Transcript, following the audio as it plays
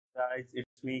Guys, it's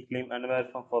me, Klim Anwar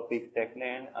from Topic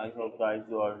Techland. I hope guys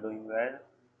you are doing well.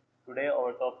 Today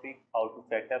our topic how to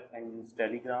set up and use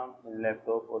Telegram in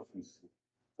laptop or PC.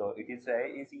 So it is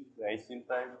very easy, very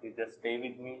simple. You just stay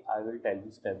with me. I will tell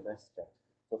you step by step.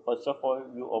 So first of all,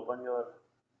 you open your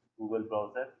Google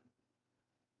browser.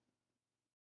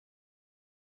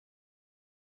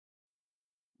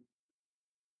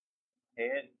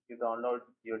 Here you download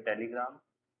your Telegram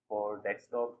for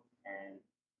desktop and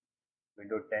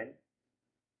Windows 10.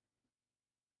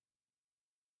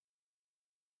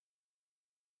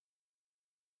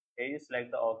 Here you select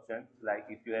the options like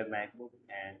if you have MacBook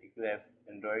and if you have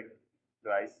Android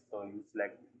device, so you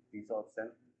select these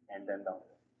options and then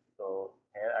download. So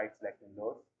here I select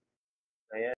Windows.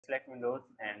 So here I select Windows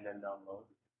and then download.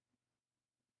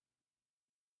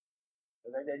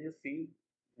 So guys, as you see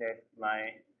that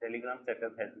my Telegram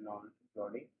setup has been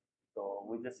downloading. So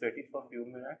we just wait it for a few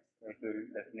minutes. It will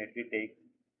definitely take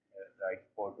like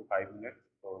 4 to 5 minutes.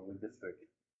 So we just wait it.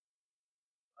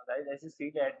 Guys, as you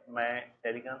see that my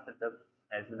Telegram setup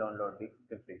has been downloaded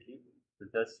completely. So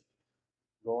just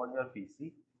go on your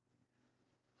PC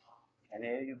and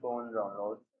here you go on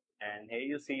download and here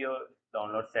you see your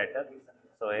download setup.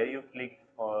 So here you click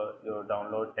on your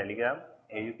download Telegram.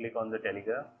 Here you click on the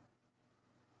Telegram.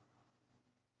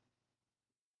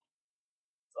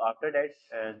 So after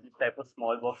that, this type of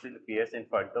small box will appears in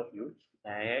front of you,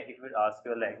 and here it will ask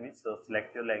your language. So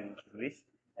select your language English,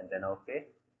 and then OK.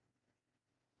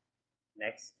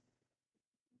 Next,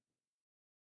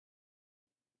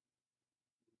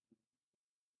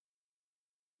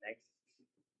 next.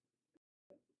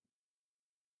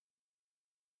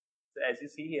 So as you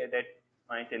see here that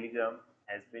my Telegram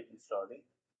has been installed.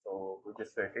 So we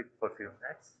just wait it for a few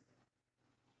minutes.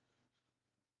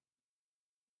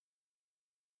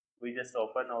 We just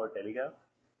open our Telegram.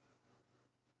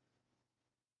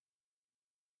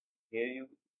 Here you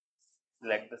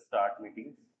select the start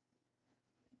meetings.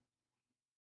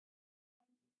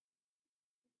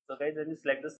 So guys, when you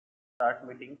select the start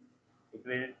meeting, it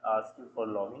will ask you for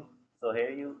login. So here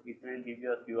it will give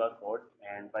you a QR code,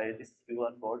 and by this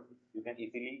QR code, you can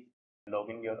easily log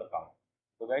in your account.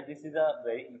 So guys, this is a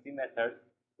very easy method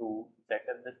to set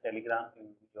up the Telegram in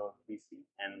your PC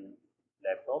and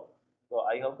laptop. So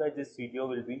I hope that this video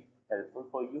will be helpful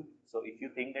for you. So if you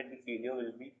think that this video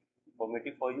will be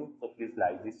informative for you, so please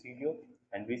like this video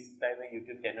and please subscribe my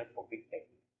YouTube channel Topic Tech.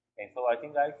 Thanks for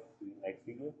watching guys. See you next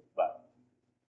video. Bye.